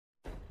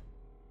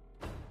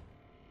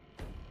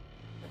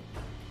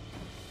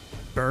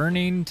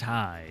Burning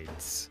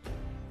Tides,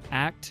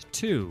 Act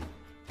 2,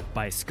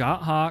 by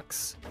Scott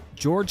Hawkes,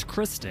 George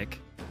Christic,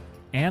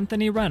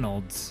 Anthony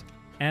Reynolds,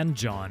 and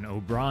John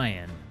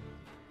O'Brien.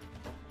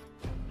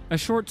 A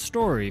short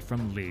story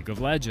from League of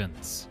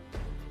Legends.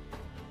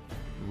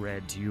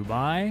 Read to you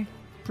by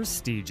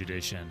Prestige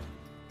Edition.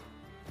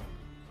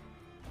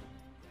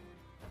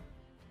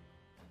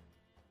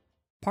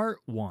 Part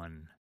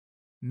 1.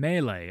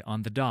 Melee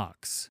on the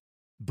Docks,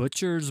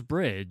 Butcher's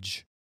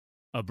Bridge,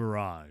 a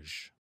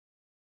Barrage.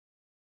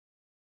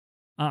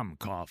 I'm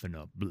coughing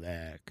up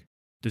black.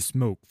 The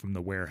smoke from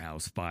the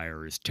warehouse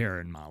fire is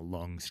tearing my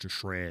lungs to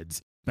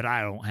shreds, but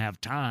I don't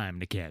have time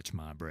to catch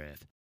my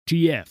breath.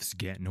 TF's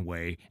getting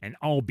away, and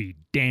I'll be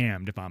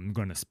damned if I'm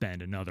gonna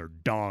spend another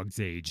dog's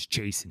age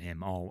chasing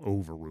him all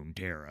over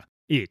Runeterra.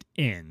 It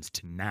ends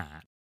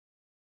tonight.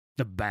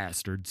 The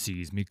bastard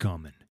sees me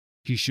coming.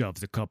 He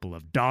shoves a couple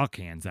of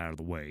dockhands out of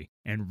the way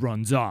and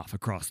runs off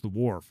across the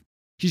wharf.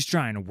 He's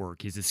trying to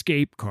work his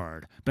escape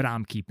card, but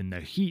I'm keeping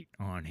the heat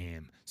on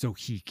him so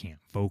he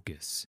can't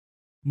focus.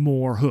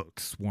 More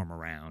hooks swarm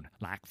around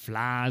like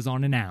flies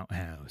on an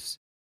outhouse.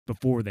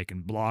 Before they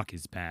can block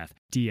his path,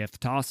 TF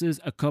tosses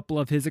a couple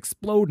of his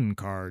exploding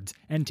cards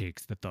and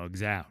takes the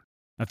thugs out.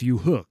 A few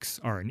hooks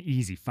are an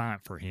easy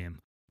fight for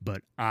him,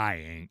 but I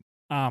ain't.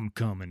 I'm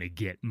coming to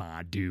get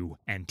my due,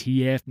 and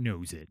TF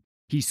knows it.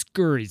 He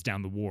scurries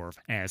down the wharf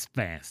as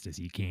fast as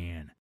he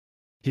can.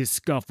 His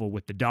scuffle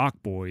with the dock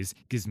boys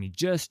gives me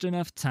just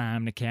enough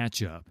time to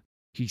catch up.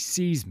 He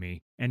sees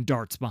me and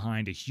darts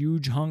behind a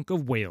huge hunk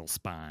of whale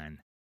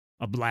spine.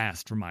 A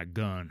blast from my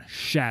gun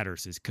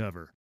shatters his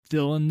cover,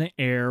 filling the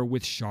air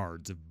with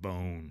shards of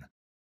bone.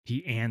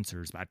 He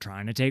answers by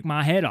trying to take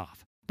my head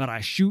off, but I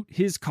shoot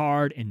his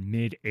card in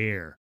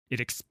mid-air. It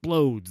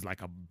explodes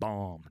like a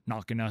bomb,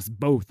 knocking us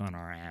both on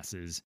our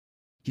asses.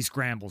 He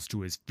scrambles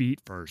to his feet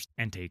first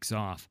and takes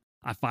off.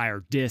 I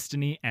fire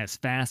Destiny as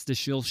fast as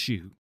she'll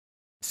shoot.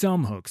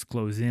 Some hooks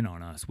close in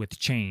on us with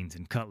chains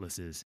and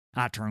cutlasses.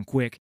 I turn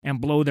quick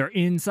and blow their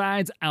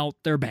insides out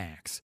their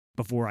backs.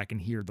 Before I can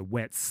hear the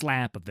wet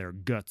slap of their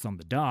guts on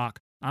the dock,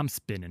 I'm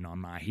spinning on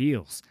my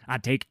heels. I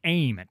take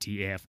aim at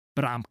TF,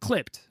 but I'm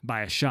clipped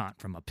by a shot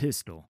from a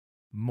pistol.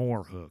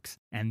 More hooks,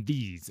 and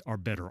these are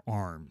better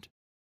armed.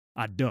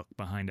 I duck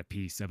behind a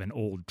piece of an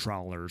old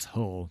trawler's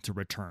hull to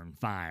return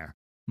fire.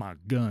 My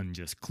gun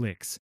just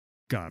clicks.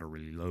 Gotta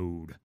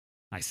reload.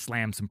 I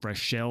slam some fresh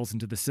shells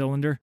into the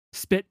cylinder,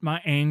 spit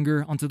my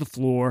anger onto the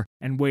floor,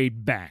 and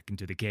wade back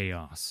into the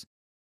chaos.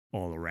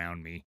 All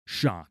around me,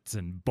 shots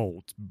and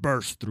bolts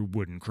burst through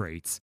wooden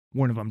crates.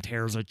 One of them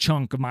tears a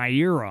chunk of my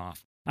ear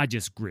off. I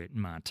just grit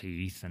my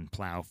teeth and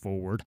plow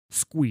forward,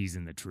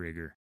 squeezing the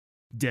trigger.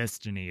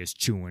 Destiny is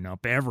chewing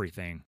up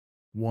everything.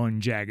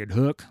 One jagged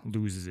hook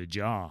loses a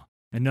jaw.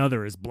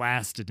 Another is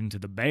blasted into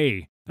the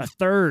bay. A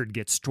third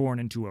gets torn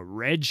into a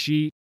red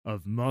sheet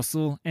of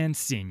muscle and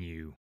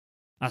sinew.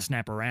 I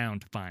snap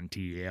around to find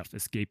TF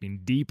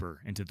escaping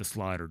deeper into the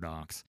slaughter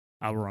docks.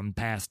 I run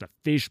past a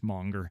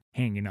fishmonger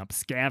hanging up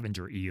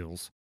scavenger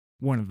eels.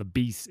 One of the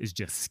beasts is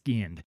just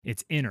skinned,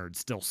 its innards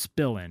still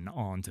spilling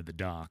onto the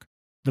dock.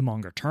 The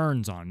monger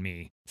turns on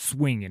me,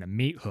 swinging a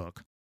meat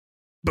hook.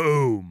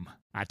 Boom!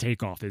 I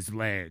take off his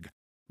leg.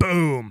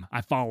 Boom!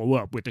 I follow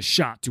up with a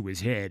shot to his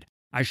head.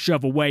 I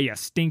shove away a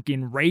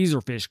stinking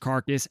razorfish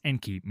carcass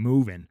and keep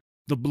moving.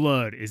 The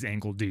blood is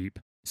ankle deep.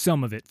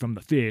 Some of it from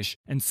the fish,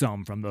 and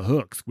some from the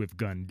hooks we've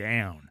gunned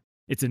down.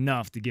 It's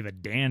enough to give a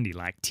dandy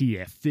like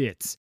TF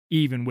fits.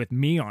 Even with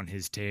me on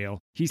his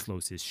tail, he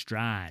slows his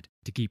stride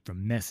to keep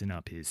from messing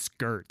up his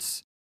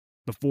skirts.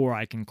 Before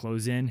I can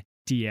close in,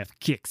 TF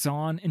kicks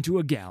on into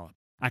a gallop.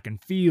 I can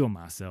feel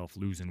myself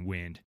losing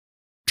wind.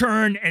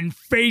 Turn and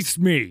face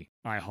me,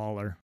 I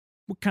holler.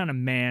 What kind of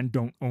man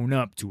don't own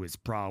up to his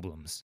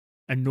problems?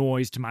 A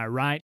noise to my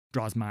right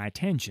draws my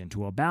attention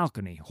to a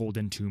balcony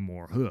holding two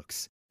more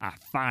hooks. I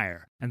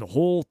fire, and the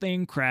whole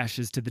thing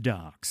crashes to the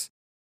docks.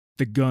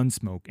 The gun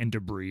smoke and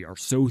debris are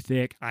so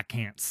thick I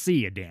can't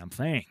see a damn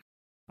thing.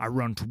 I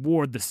run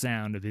toward the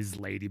sound of his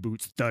lady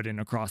boots thudding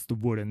across the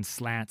wooden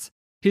slats.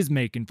 He's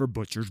making for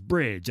Butcher's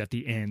Bridge at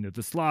the end of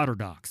the slaughter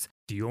docks,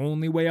 the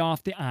only way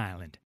off the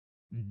island.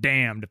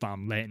 Damned if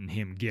I'm letting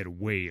him get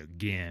away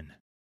again.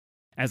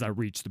 As I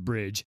reach the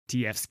bridge,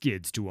 TF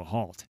skids to a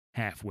halt,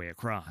 halfway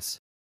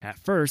across. At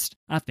first,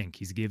 I think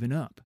he's given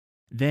up.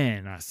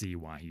 Then I see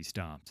why he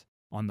stopped.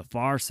 On the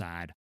far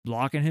side,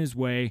 blocking his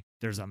way,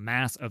 there's a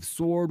mass of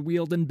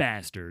sword-wielding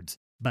bastards,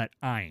 but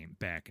I ain't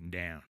backing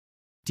down.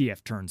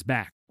 TF turns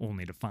back,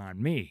 only to find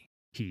me.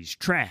 He's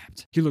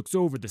trapped. He looks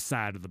over the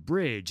side of the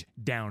bridge,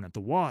 down at the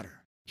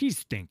water.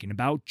 He's thinking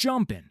about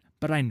jumping,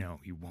 but I know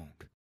he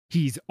won't.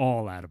 He's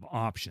all out of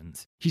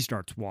options. He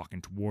starts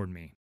walking toward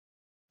me.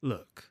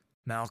 Look,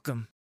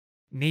 Malcolm,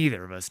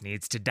 neither of us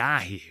needs to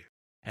die here.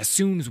 As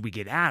soon as we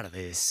get out of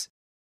this...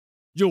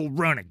 You'll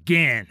run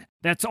again.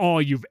 That's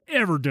all you've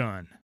ever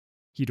done.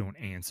 He don't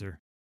answer.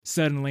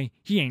 Suddenly,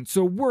 he ain't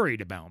so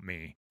worried about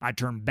me. I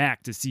turn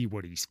back to see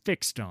what he's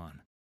fixed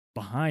on.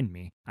 Behind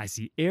me, I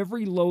see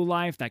every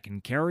lowlife that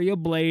can carry a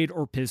blade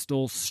or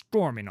pistol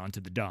storming onto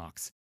the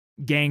docks.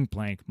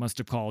 Gangplank must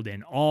have called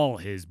in all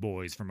his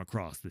boys from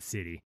across the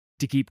city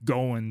to keep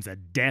going's a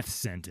death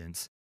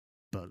sentence.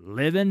 But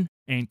living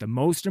ain't the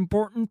most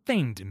important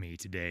thing to me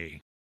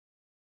today.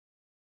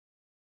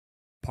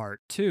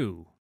 Part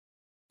 2.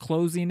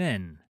 Closing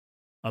in.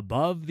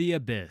 Above the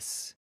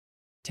abyss.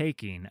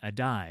 Taking a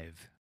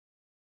dive.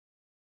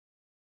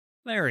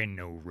 There ain't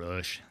no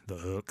rush, the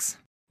Hooks.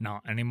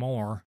 Not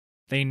anymore.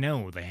 They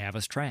know they have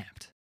us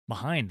trapped.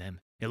 Behind them,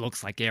 it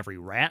looks like every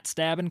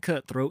rat-stabbing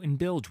cutthroat in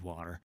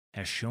Bilgewater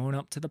has shown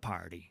up to the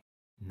party.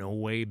 No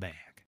way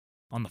back.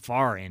 On the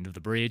far end of the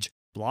bridge,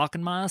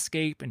 blocking my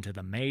escape into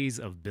the maze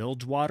of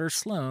Bilgewater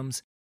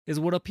slums, is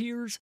what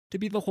appears to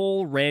be the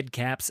whole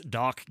Redcaps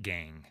dock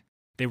gang.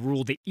 They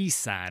rule the east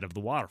side of the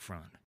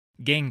waterfront.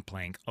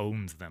 Gangplank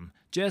owns them,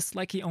 just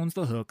like he owns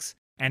the Hooks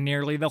and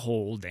nearly the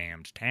whole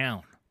damned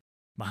town.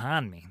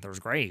 Behind me, there's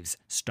Graves,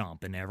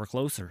 stomping ever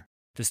closer.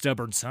 The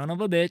stubborn son of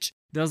a bitch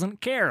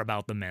doesn't care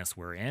about the mess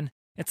we're in.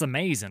 It's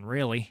amazing,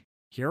 really.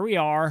 Here we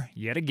are,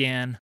 yet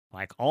again,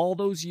 like all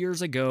those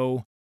years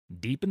ago,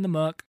 deep in the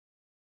muck,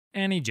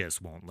 and he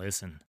just won't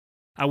listen.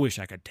 I wish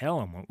I could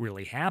tell him what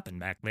really happened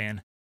back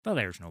then, but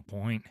there's no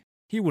point.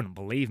 He wouldn't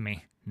believe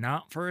me,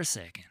 not for a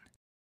second.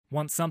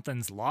 Once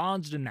something's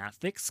lodged in that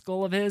thick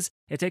skull of his,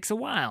 it takes a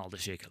while to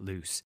shake it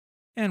loose,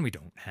 and we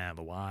don't have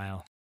a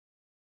while.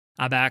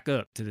 I back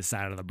up to the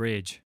side of the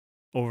bridge.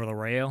 Over the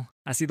rail,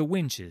 I see the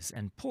winches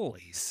and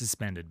pulleys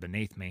suspended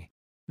beneath me,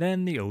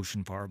 then the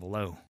ocean far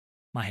below.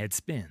 My head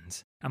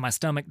spins, and my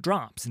stomach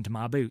drops into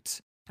my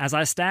boots. As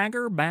I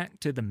stagger back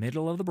to the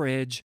middle of the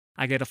bridge,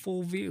 I get a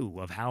full view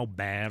of how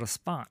bad a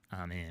spot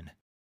I'm in.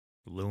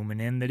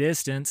 Looming in the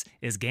distance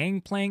is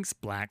Gangplank's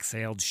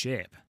black-sailed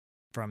ship.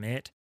 From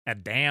it, a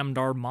damned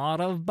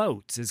armada of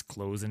boats is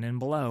closing in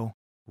below,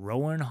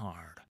 rowing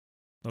hard.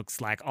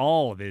 Looks like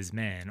all of his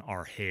men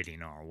are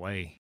heading our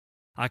way.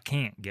 I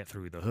can't get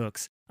through the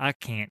Hooks, I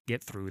can't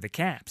get through the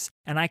Caps,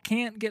 and I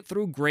can't get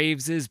through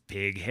Graves's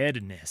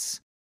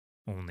pig-headedness.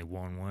 Only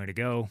one way to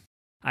go.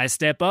 I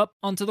step up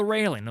onto the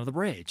railing of the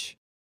bridge.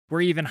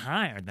 We're even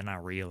higher than I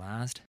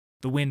realized.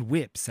 The wind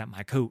whips at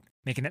my coat,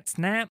 making it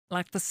snap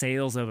like the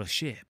sails of a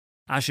ship.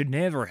 I should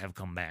never have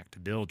come back to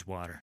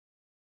Bilgewater.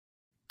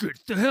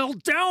 "Get the hell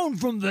down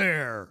from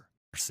there,"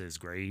 says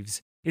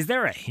Graves. Is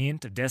there a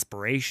hint of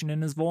desperation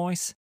in his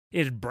voice?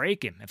 It'd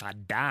break him if I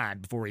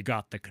died before he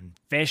got the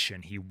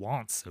confession he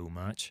wants so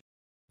much.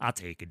 I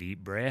take a deep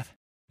breath.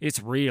 It's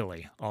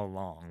really a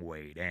long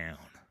way down.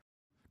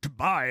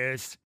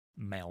 "Tobias,"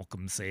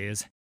 Malcolm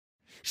says.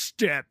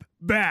 "Step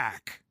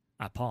back."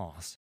 I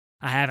pause.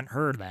 I haven't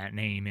heard that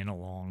name in a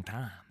long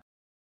time.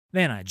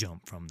 Then I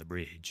jump from the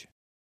bridge.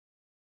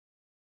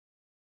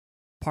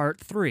 Part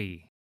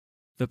 3.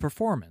 The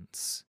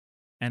Performance.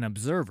 An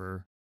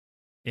Observer.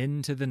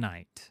 Into the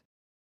Night.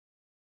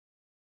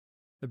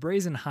 The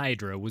Brazen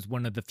Hydra was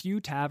one of the few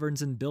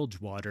taverns in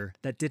Bilgewater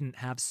that didn't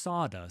have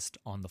sawdust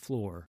on the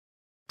floor.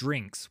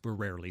 Drinks were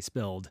rarely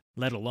spilled,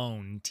 let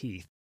alone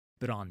teeth.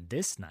 But on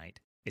this night,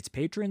 its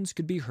patrons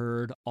could be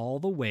heard all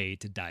the way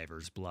to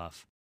Diver's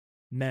Bluff.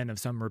 Men of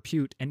some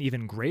repute and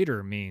even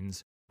greater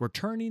means were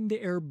turning the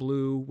air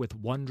blue with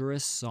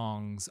wondrous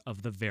songs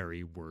of the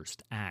very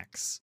worst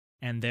acts.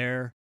 And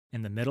there,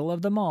 in the middle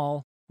of them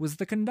all, was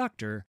the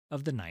conductor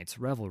of the night's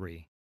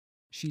revelry.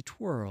 She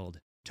twirled,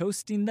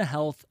 toasting the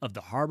health of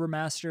the harbor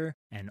master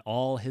and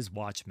all his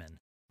watchmen.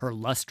 Her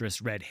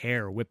lustrous red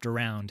hair whipped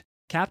around,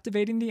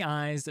 captivating the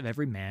eyes of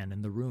every man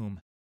in the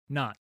room.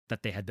 Not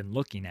that they had been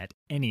looking at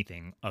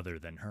anything other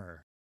than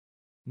her.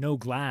 No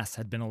glass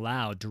had been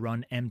allowed to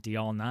run empty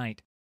all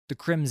night. The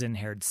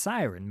crimson-haired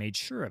siren made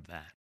sure of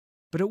that.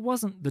 But it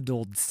wasn't the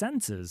dulled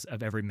senses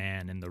of every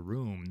man in the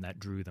room that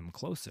drew them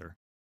closer.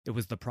 It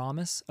was the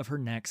promise of her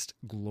next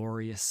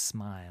glorious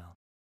smile.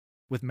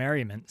 With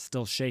merriment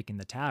still shaking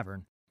the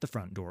tavern, the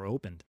front door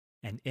opened,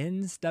 and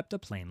in stepped a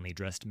plainly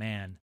dressed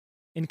man,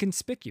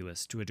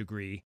 inconspicuous to a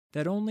degree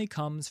that only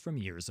comes from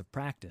years of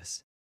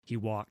practice. He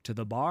walked to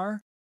the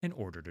bar and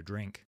ordered a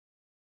drink.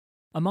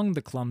 Among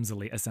the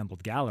clumsily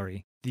assembled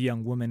gallery, the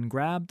young woman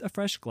grabbed a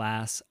fresh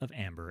glass of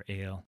amber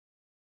ale.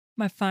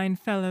 "My fine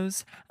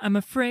fellows, I'm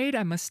afraid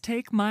I must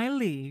take my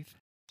leave,"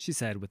 she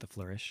said with a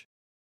flourish.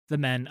 The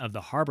men of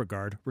the harbor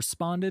guard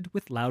responded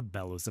with loud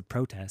bellows of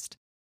protest.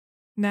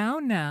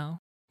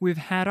 Now, we've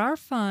had our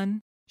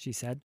fun," she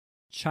said,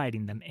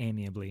 chiding them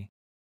amiably.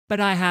 "But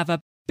I have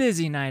a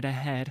busy night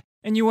ahead,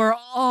 and you are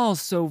all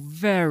so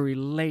very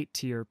late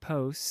to your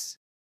posts."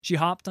 She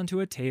hopped onto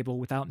a table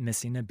without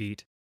missing a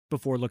beat,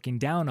 before looking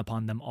down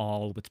upon them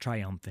all with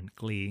triumphant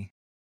glee.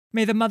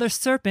 "May the Mother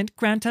Serpent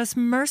grant us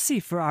mercy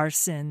for our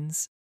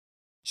sins."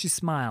 She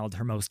smiled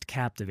her most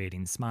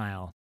captivating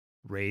smile,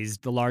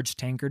 raised the large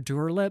tankard to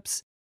her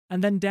lips,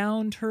 and then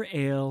downed her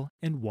ale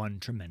in one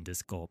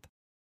tremendous gulp.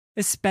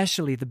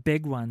 "Especially the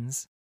big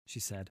ones," she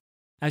said,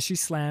 as she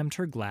slammed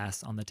her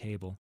glass on the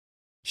table.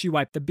 She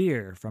wiped the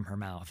beer from her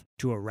mouth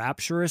to a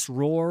rapturous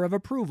roar of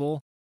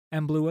approval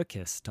and blew a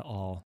kiss to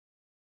all.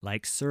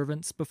 Like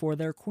servants before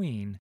their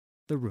queen,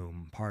 the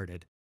room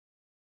parted.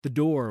 The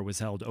door was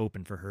held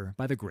open for her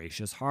by the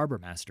gracious harbor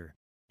master.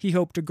 He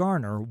hoped to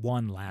garner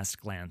one last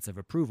glance of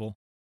approval,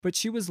 but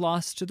she was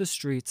lost to the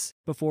streets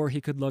before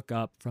he could look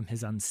up from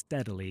his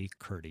unsteadily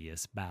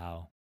courteous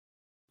bow.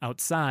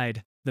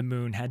 Outside, the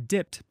moon had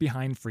dipped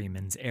behind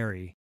Freeman's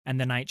Eyrie, and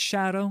the night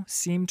shadow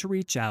seemed to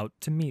reach out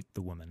to meet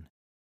the woman.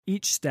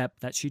 Each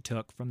step that she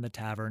took from the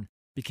tavern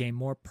became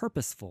more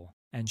purposeful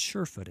and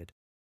sure-footed.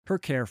 Her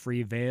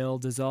carefree veil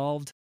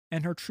dissolved,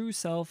 and her true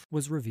self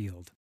was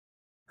revealed.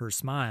 Her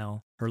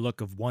smile, her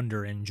look of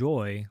wonder and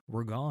joy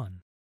were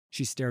gone.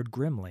 She stared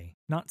grimly,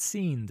 not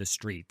seeing the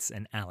streets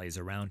and alleys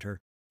around her,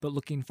 but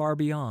looking far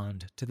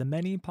beyond to the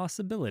many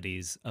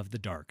possibilities of the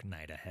dark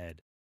night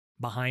ahead.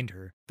 Behind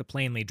her, the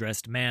plainly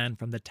dressed man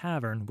from the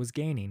tavern was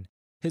gaining.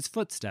 His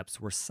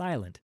footsteps were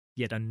silent,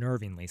 yet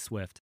unnervingly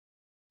swift.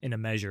 In a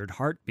measured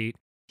heartbeat,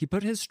 he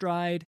put his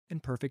stride in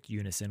perfect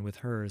unison with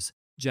hers,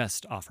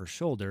 just off her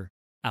shoulder,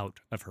 out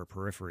of her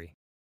periphery.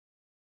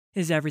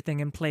 "Is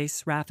everything in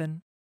place,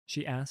 Raffen?"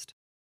 she asked.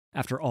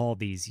 After all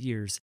these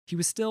years, he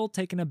was still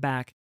taken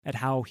aback at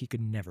how he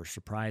could never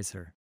surprise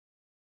her.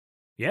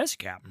 "Yes,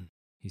 Captain,"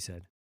 he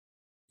said.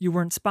 "You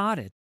weren't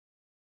spotted?"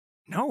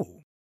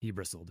 "No," he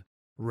bristled,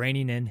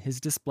 reining in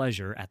his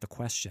displeasure at the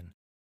question.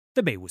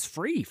 "The bay was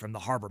free from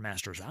the harbor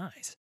master's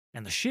eyes,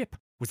 and the ship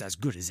was as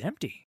good as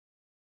empty."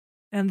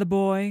 "And the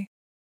boy?"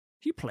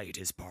 "He played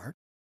his part."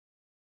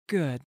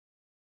 "Good.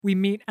 We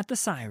meet at the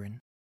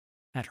Siren."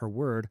 At her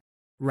word,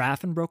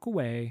 Raffen broke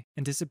away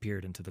and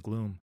disappeared into the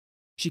gloom.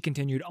 She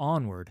continued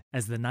onward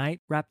as the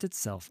night wrapped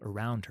itself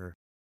around her.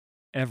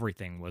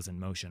 Everything was in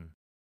motion.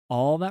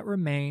 All that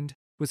remained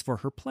was for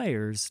her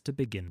players to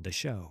begin the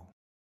show.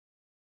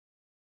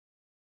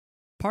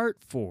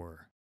 Part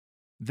 4.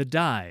 The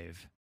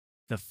Dive.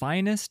 The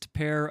finest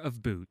pair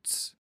of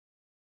boots.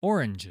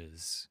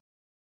 Oranges.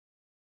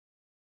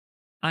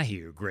 I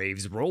hear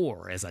Graves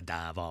roar as I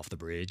dive off the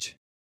bridge.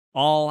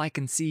 All I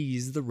can see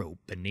is the rope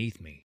beneath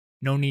me.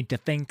 No need to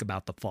think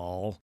about the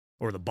fall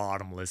or the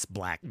bottomless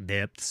black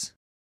depths.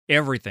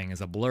 Everything is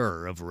a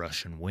blur of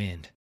rush and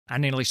wind. I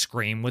nearly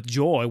scream with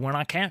joy when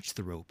I catch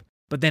the rope,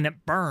 but then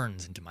it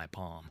burns into my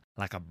palm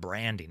like a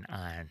branding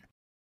iron.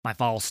 My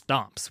fall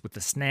stops with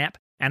a snap,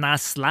 and I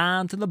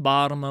slide to the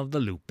bottom of the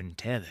loop and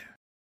tether.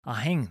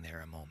 I hang there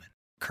a moment,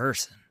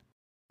 cursing.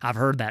 I've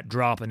heard that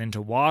dropping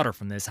into water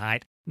from this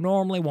height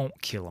normally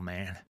won't kill a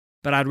man,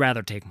 but I'd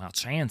rather take my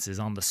chances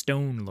on the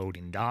stone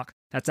loading dock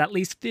that's at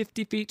least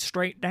 50 feet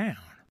straight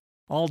down.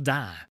 I'll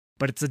die,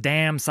 but it's a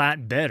damn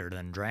sight better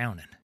than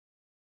drowning.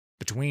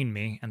 Between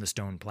me and the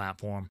stone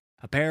platform,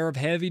 a pair of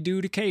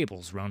heavy-duty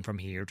cables run from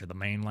here to the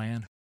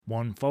mainland.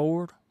 One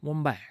forward,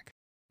 one back.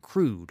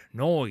 Crude,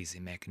 noisy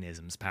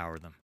mechanisms power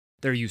them.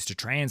 They're used to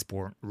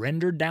transport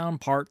rendered-down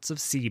parts of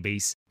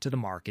Seabase to the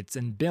markets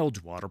in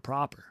Bilgewater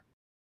proper.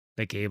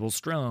 The cable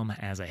strum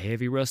as a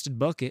heavy rusted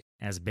bucket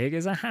as big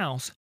as a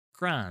house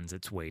grinds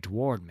its way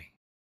toward me.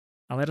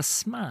 I let a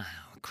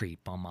smile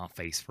creep on my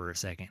face for a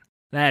second.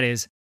 That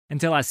is,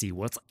 until I see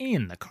what's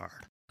in the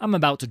cart. I'm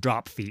about to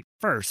drop feet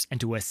first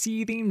into a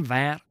seething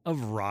vat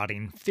of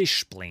rotting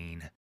fish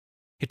spleen.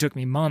 It took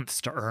me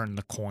months to earn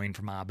the coin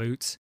for my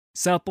boots,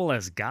 supple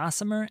as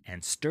gossamer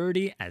and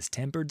sturdy as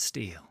tempered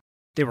steel.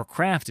 They were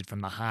crafted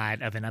from the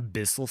hide of an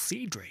abyssal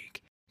sea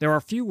drake. There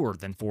are fewer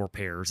than 4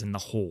 pairs in the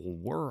whole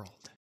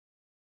world.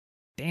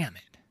 Damn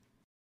it.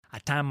 I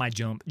time my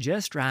jump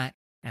just right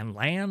and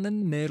land in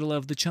the middle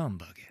of the chum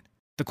bucket.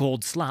 The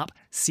cold slop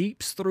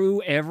seeps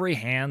through every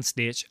hand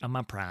stitch of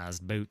my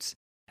prized boots.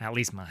 At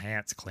least my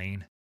hat's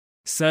clean.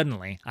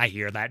 Suddenly, I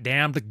hear that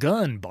damned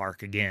gun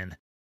bark again.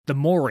 The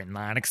mooring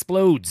line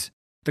explodes.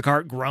 The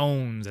cart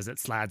groans as it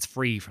slides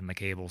free from the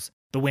cables.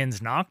 The wind's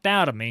knocked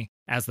out of me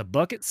as the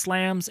bucket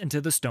slams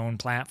into the stone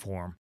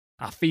platform.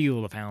 I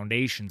feel the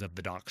foundations of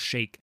the dock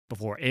shake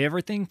before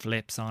everything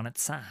flips on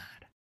its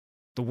side.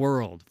 The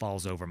world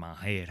falls over my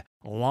head,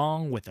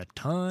 along with a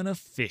ton of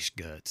fish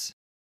guts.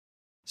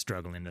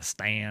 Struggling to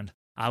stand,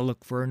 I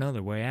look for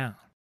another way out.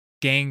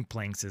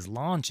 Gangplanks'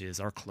 launches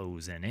are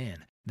closing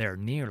in. They're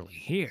nearly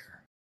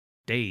here.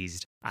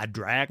 Dazed, I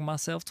drag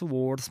myself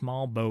toward a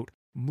small boat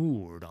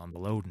moored on the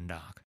loading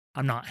dock.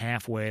 I'm not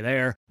halfway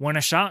there when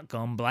a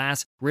shotgun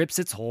blast rips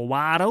its hull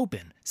wide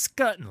open,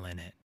 scuttling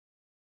it.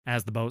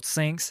 As the boat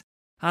sinks,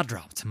 I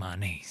drop to my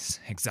knees,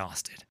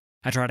 exhausted.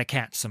 I try to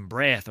catch some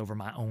breath over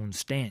my own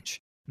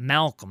stench.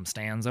 Malcolm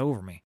stands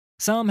over me.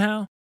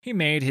 Somehow, he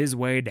made his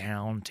way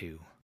down, too.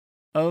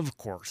 Of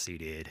course he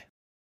did.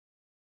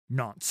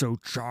 "Not so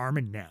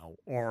charming now,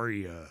 are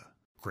ya?"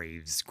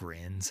 Graves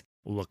grins,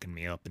 looking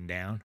me up and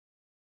down.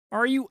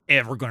 "Are you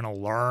ever gonna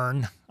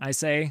learn?" I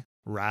say,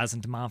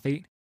 rising to my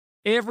feet.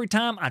 "Every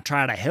time I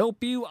try to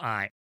help you,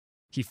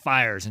 He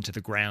fires into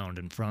the ground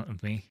in front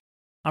of me.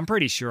 I'm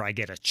pretty sure I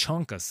get a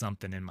chunk of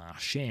something in my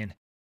shin.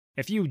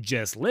 If you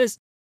just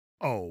listen—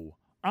 "Oh,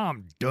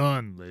 I'm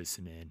done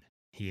listening,"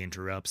 he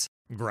interrupts,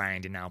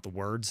 grinding out the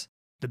words.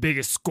 "The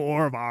biggest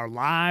score of our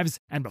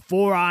lives, and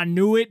before I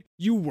knew it,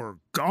 you were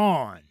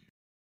gone."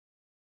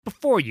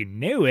 "Before you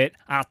knew it,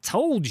 I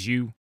told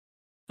you."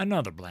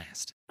 Another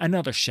blast,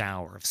 another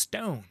shower of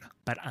stone,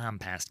 but I'm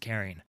past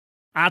carrying.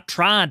 "I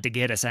tried to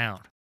get us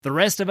out. The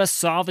rest of us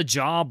saw the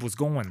job was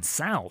going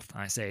south,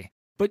 I say.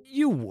 But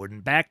you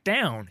wouldn't back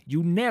down.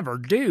 You never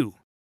do.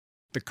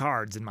 The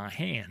card's in my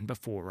hand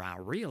before I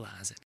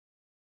realize it.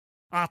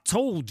 I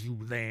told you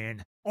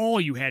then,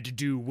 all you had to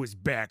do was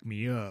back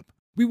me up.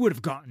 We would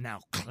have gotten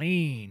out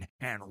clean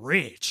and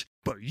rich,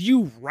 but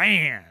you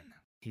ran,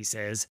 he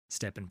says,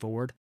 stepping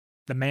forward.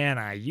 The man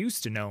I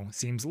used to know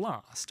seems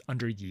lost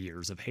under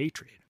years of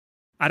hatred.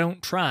 I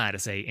don't try to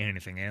say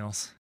anything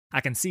else. I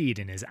can see it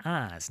in his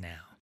eyes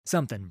now,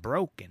 something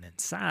broken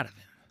inside of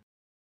him.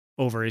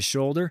 Over his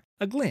shoulder,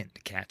 a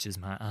glint catches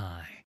my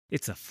eye.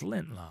 It's a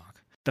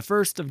flintlock. The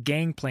first of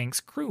Gangplank's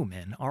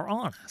crewmen are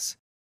on us.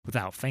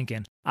 Without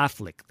thinking, I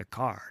flick the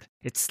card.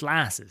 It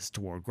slices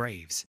toward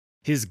Graves.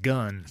 His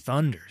gun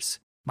thunders.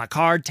 My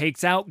card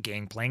takes out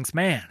Gangplank's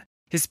man.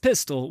 His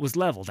pistol was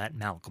leveled at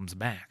Malcolm's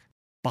back.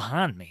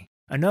 Behind me,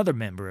 another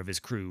member of his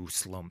crew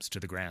slumps to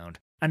the ground,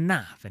 a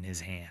knife in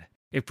his hand.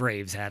 If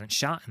Graves hadn't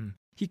shot him,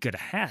 he could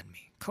have had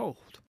me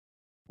cold.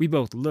 We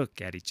both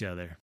look at each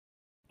other.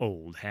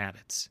 Old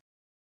habits.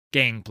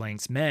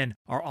 Gangplank's men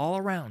are all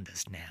around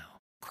us now,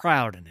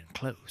 crowding in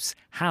close,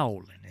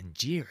 howling and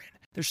jeering.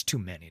 There's too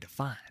many to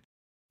fight.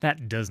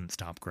 That doesn't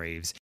stop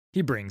Graves.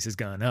 He brings his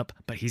gun up,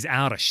 but he's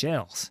out of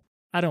shells.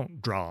 I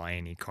don't draw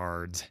any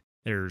cards.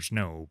 There's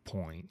no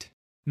point.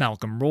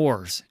 Malcolm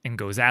roars and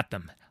goes at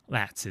them.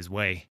 That's his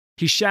way.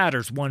 He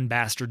shatters one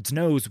bastard's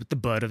nose with the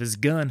butt of his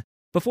gun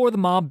before the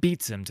mob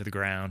beats him to the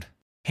ground.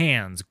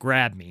 Hands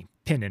grab me,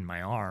 pinning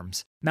my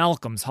arms.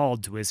 Malcolm's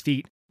hauled to his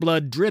feet,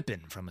 blood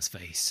dripping from his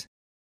face.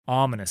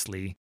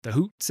 Ominously, the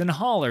hoots and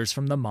hollers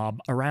from the mob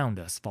around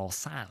us fall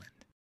silent.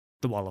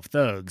 The wall of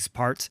thugs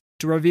parts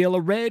to reveal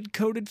a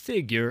red-coated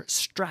figure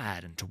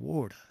striding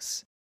toward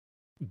us.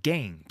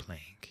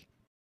 Gangplank.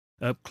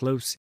 Up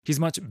close, he's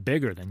much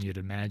bigger than you'd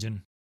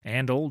imagine,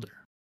 and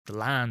older. The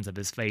lines of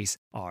his face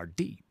are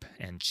deep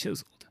and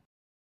chiseled.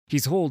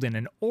 He's holding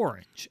an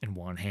orange in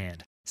one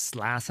hand,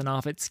 slicing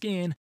off its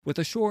skin with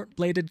a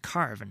short-bladed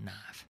carving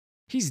knife.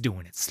 He's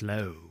doing it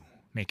slow,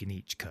 making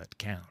each cut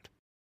count.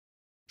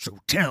 "So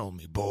tell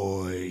me,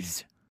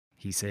 boys,"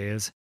 he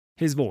says.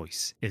 His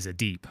voice is a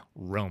deep,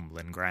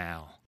 rumbling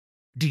growl.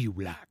 "Do you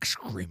like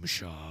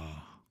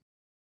Scrimshaw?"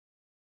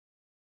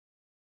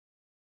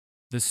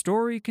 The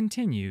story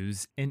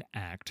continues in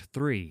Act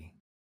 3.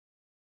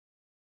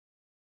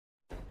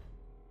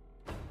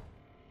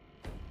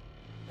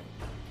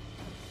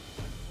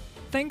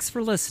 Thanks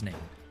for listening.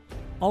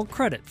 All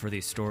credit for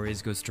these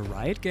stories goes to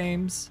Riot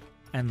Games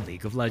and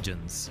League of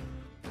Legends.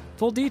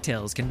 Full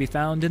details can be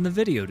found in the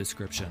video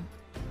description.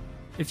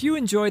 If you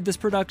enjoyed this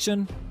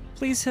production,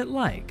 please hit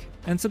like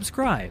and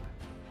subscribe.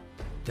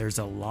 There's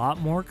a lot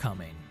more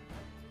coming.